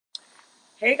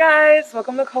Hey guys,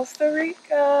 welcome to Costa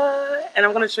Rica. And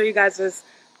I'm going to show you guys this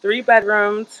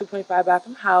 3-bedroom, 2.5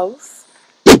 bathroom house.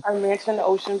 Our mansion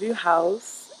ocean view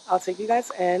house. I'll take you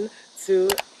guys in to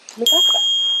mi casa.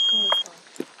 Come on, let's go.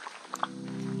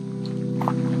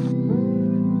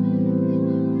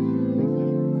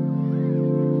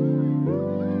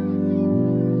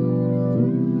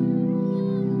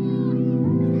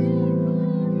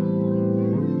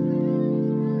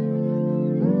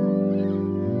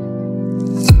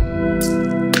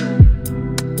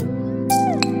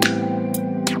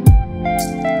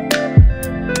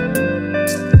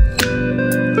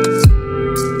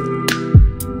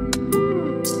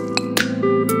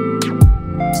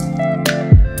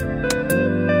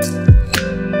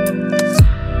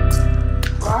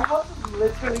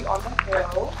 Literally on the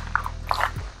hill.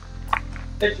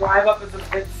 The drive up is a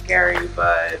bit scary,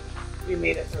 but we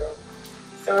made it through.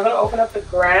 So we're gonna open up the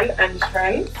grand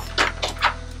entrance.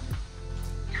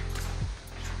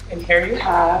 And here you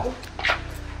have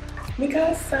mi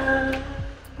casa.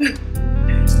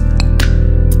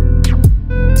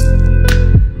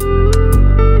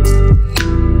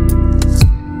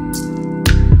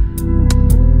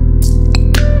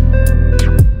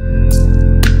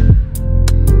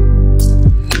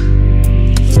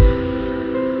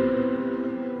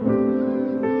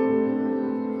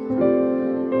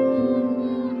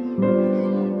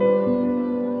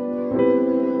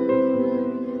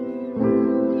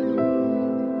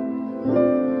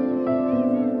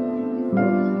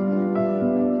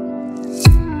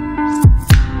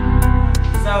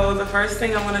 So the first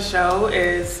thing I want to show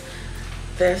is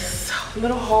this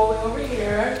little hallway over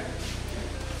here.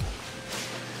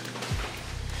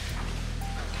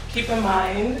 Keep in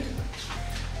mind,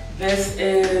 this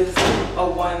is a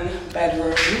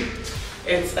 1-bedroom.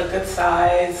 It's a good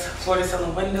size, floor to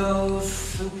ceiling windows,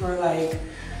 super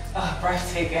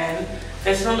breathtaking.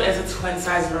 This room is a twin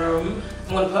size room.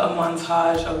 I'm gonna put a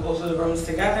montage of both of the rooms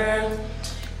together.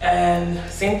 And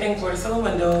same thing, floor to ceiling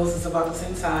windows, it's about the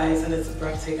same size and it's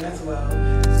breathtaking as well.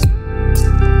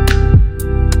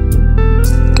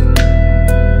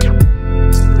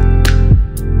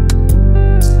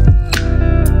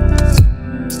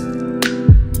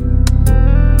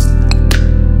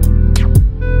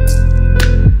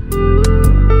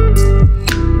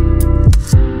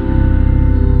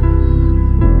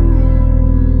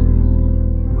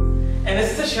 And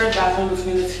this is a shared bathroom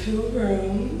between the 2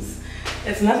 rooms.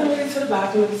 It's nothing really to the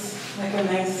bathroom. It's like a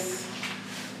nice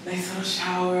little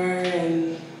shower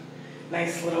and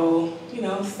nice little,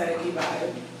 aesthetic-y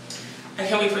vibe. I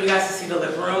can't wait for you guys to see the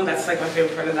living room. That's like my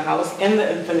favorite part of the house, and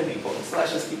the infinity pool. So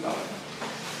let's just keep going.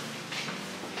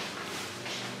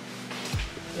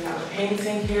 We have a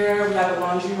painting here. We have a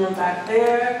laundry room back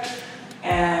there,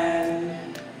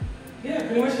 and yeah,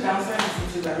 pretty much the downstairs has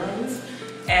some 2 bedrooms,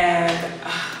 and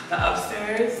the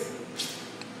upstairs.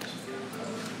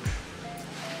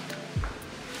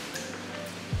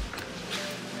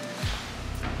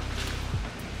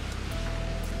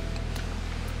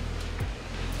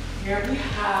 Here we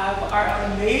have our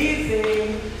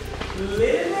amazing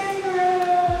living room.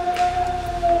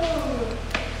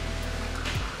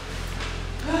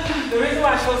 The reason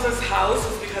why I chose this house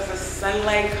is because the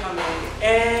sunlight coming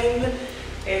in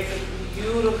is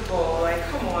beautiful. Like,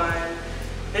 come on.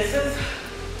 This is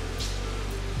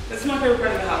my favorite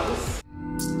part of the house.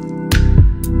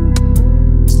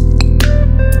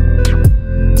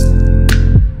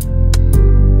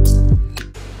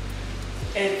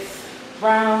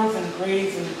 Browns and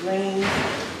grays and greens,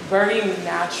 very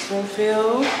natural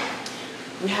feel.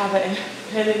 We have an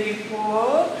infinity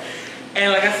pool,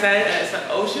 and like I said, it's an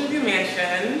ocean view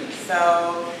mansion.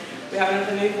 So we have an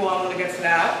infinity pool. I'm gonna get to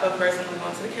that, but first I'm gonna go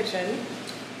into the kitchen.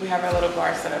 We have our little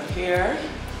bar set up here.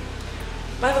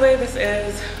 By the way, this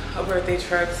is a birthday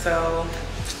trip, so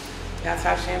we have to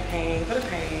have champagne for the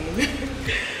pain.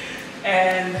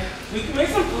 And we made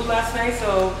some food last night,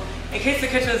 so in case the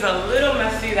kitchen is a little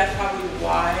messy, that's probably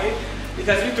why.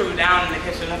 Because we threw down in the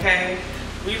kitchen, okay?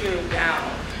 We threw down.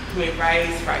 We made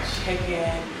rice, fried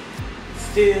chicken,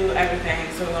 stew,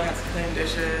 everything. So we're gonna have to clean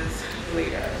dishes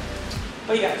later.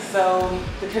 But yeah, so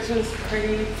the kitchen's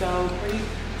pretty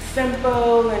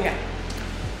simple, and yeah.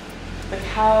 The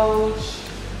couch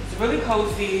is really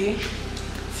cozy.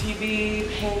 TV,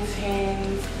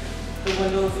 paintings, the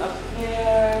windows up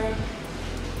there.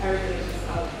 Everything is just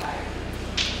outside.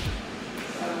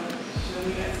 Should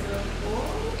we get to the pool?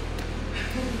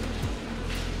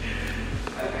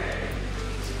 Okay.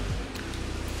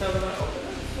 So we're gonna open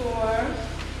the door.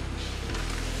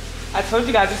 I told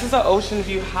you guys this is an ocean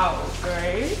view house,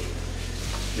 right?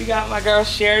 We got my girl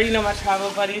Sherry, my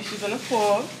travel buddy. She's in the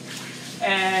pool.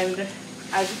 And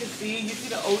as you can see, you see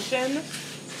the ocean.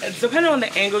 Depending on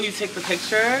the angle you take the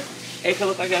picture, it could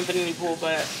look like an infinity pool,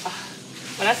 but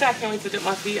when I say I can't wait to dip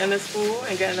my feet in this pool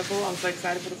and get in the pool, I'm so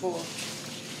excited for the pool.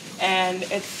 And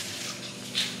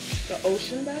it's the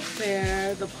ocean back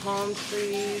there, the palm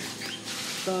trees,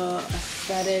 the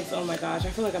aesthetics. Oh my gosh, I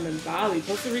feel like I'm in Bali.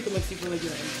 Costa Rica makes you feel like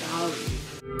you're in Bali.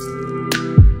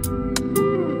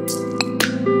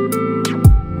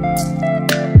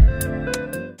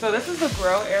 So this is the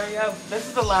grill area. This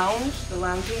is the lounge, the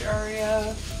lounging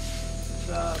area,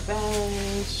 the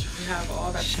bench. We have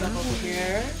all that stuff over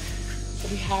here. So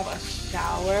we have a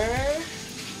shower.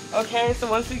 Okay, so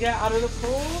once we get out of the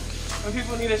pool, when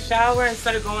people need a shower,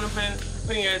 instead of going and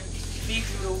putting your feet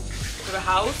through the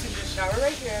house, you just shower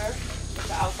right here.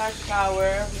 The outside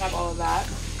shower, we have all of that.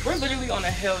 We're literally on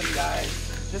a hill, you guys.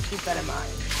 Just keep that in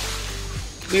mind.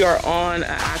 We are on an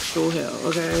actual hill,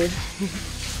 okay?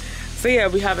 So yeah,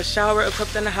 we have a shower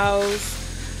equipped in the house.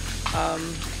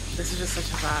 This is just such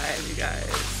a vibe, you guys.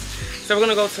 So we're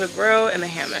gonna go to the grill and the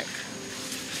hammock.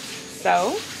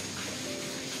 So,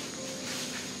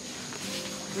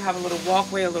 we have a little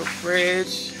walkway, a little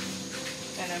bridge,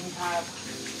 and then we have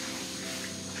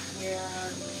here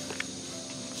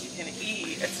you can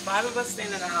eat. It's 5 of us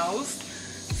staying in the house,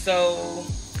 so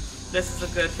this is a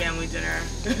good family dinner.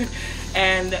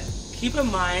 And keep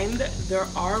in mind, there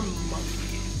are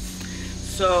monkeys.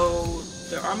 So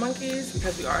there are monkeys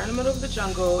because we are in the middle of the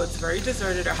jungle. It's very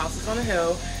deserted. Our house is on a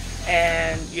hill.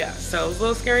 And yeah, so it was a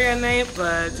little scary at night,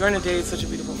 but during the day, it's such a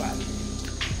beautiful vibe.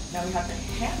 Now we have the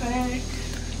hammock.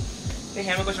 The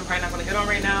hammock, which I'm probably not going to get on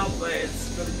right now, but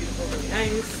it's really beautiful, really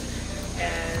nice.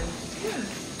 And yeah,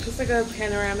 just like a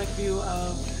panoramic view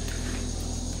of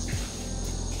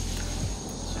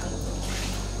jungle.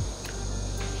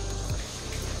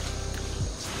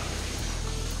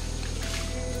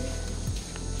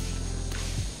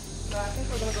 So I think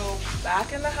we're going to go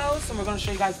back in the house and we're going to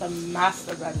show you guys the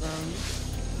master bedroom.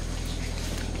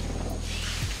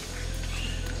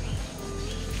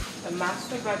 The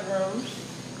master bedroom.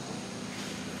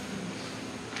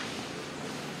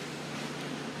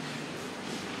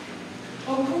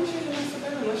 Oh, before we show you the master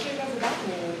bedroom, let's show you guys the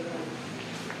balcony.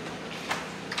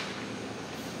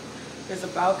 There's a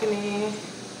balcony.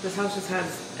 This house just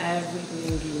has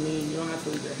everything you need. You don't have to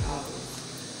leave your house.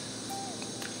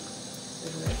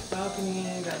 There's a nice balcony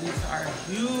that leads to our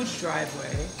huge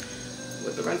driveway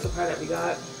with the rental car that we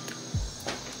got.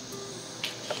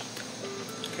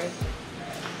 Okay.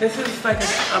 This is like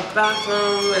a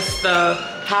bathroom. It's the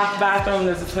half bathroom.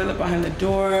 There's a toilet behind the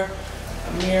door,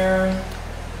 a mirror,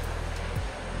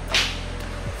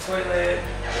 toilet,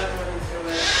 another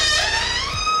toilet.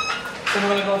 So we're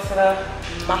gonna go to the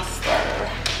master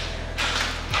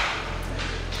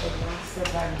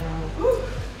bedroom. Woo.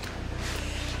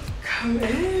 Come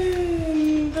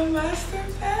in, the master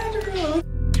bedroom.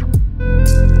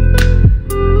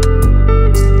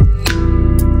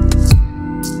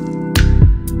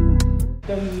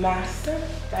 The master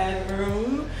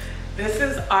bedroom. This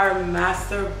is our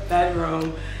master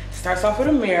bedroom. Starts off with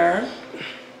a mirror.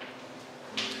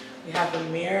 We have the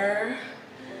mirror.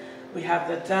 We have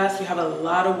the desk. We have a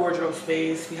lot of wardrobe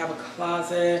space. We have a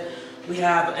closet. We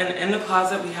have, and in the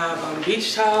closet, we have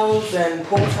beach towels and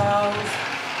pool towels.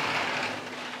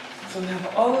 So we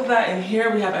have all of that in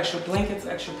here. We have extra blankets,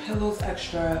 extra pillows,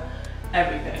 extra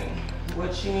everything.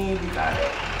 What you need, we got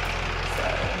it. So,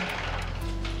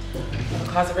 the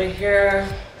closet right here,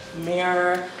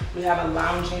 mirror. We have a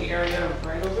lounging area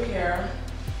right over here.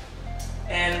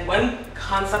 And one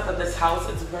concept of this house,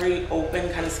 it's very open,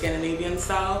 kind of Scandinavian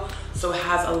style. So it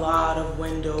has a lot of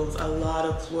windows, a lot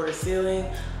of floor to ceiling,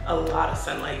 a lot of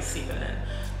sunlight seeping in.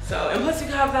 So, and plus you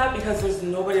can have that because there's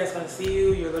nobody that's gonna see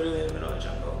you. You're literally in the middle of the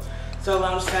jungle. So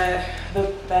lounge set,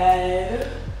 the bed.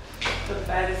 The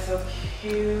bed is so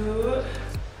cute.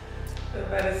 The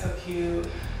bed is so cute.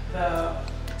 The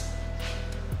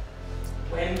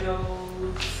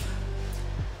windows,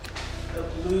 the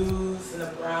blues and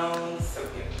the browns, so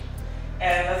cute.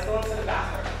 And let's go into the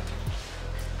bathroom.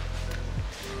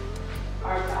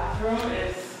 Our bathroom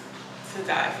is to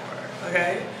die for,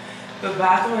 okay? The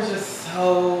bathroom is just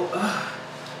so,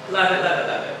 love it, love it,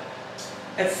 love it.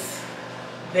 It's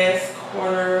this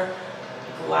corner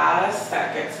glass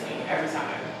that gets me every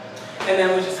time. And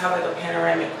then we just have like a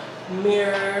panoramic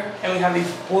mirror, and we have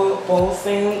these bowl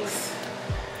sinks.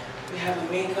 We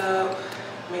have makeup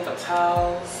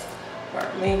towels, for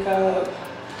our makeup.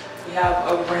 We have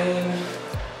a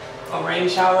rain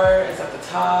shower. It's at the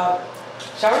top.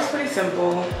 Shower's pretty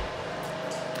simple,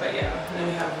 but yeah. And then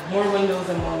we have more windows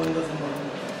and more windows and more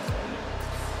windows.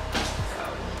 So,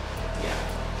 yeah.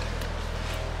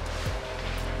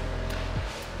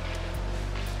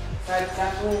 I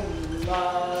definitely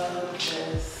love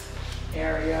this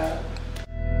area.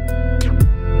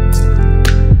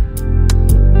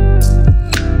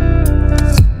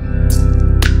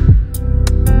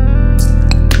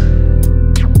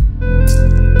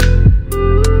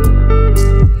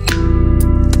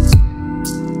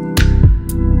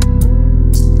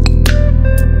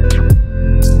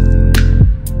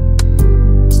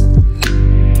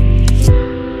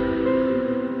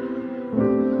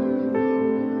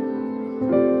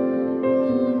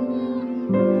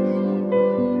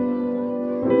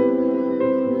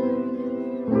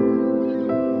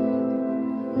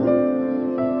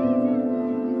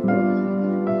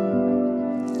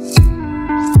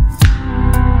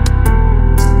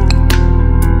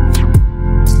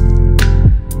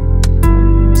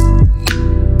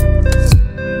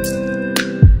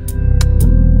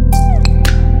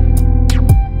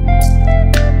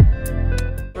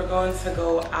 To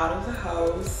go out of the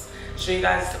house, show you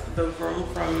guys the room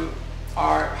from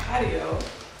our patio.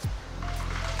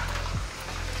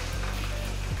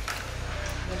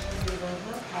 This is the room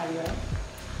from our patio.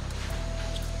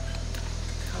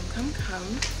 Come.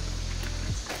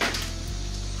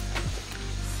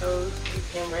 So we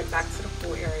came right back to the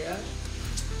pool area.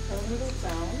 So we're gonna go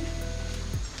down.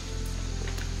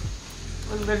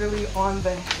 We're literally on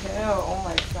the hill. Oh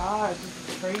my god, this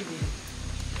is crazy.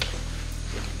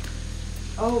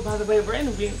 Oh, by the way, we're in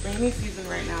rainy season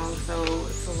right now, so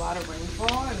it's a lot of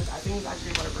rainfall, and I think it's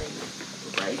actually going to rain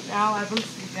right now as I'm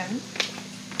speaking.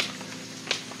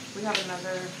 We have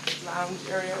another lounge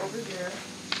area over here.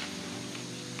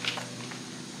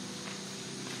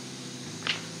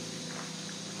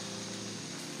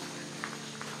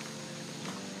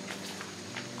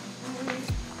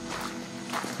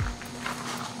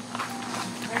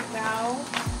 Right now,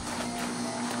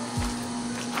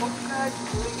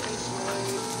 really enjoy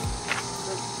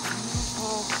the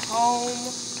beautiful home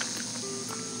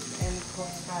in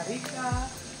Costa Rica.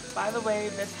 By the way,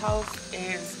 this house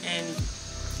is in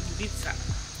Uvita.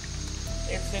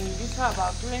 It's in Uvita,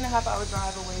 about 3.5 hour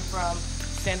drive away from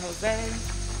San Jose.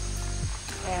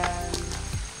 And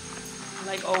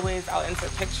like always, I'll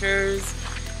insert pictures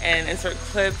and insert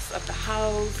clips of the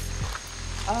house.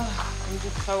 I'm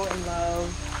just so in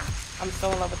love. I'm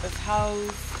so in love with this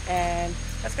house. And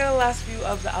let's get a last view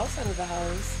of the outside of the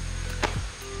house.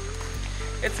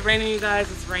 It's raining, you guys.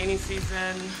 It's rainy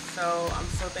season, so I'm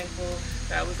so thankful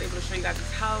that I was able to show you guys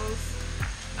this house.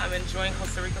 I'm enjoying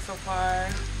Costa Rica so far.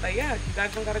 But yeah, you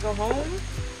guys don't gotta go home.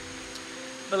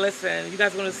 But listen, you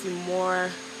guys are gonna see more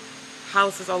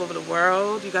houses all over the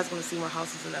world. You guys are gonna see more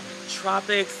houses in the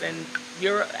tropics and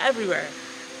Europe, everywhere.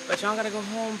 But y'all gotta go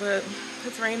home. But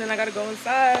it's raining. I gotta go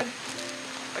inside.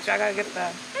 But y'all gotta get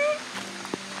the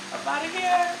up out of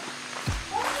here.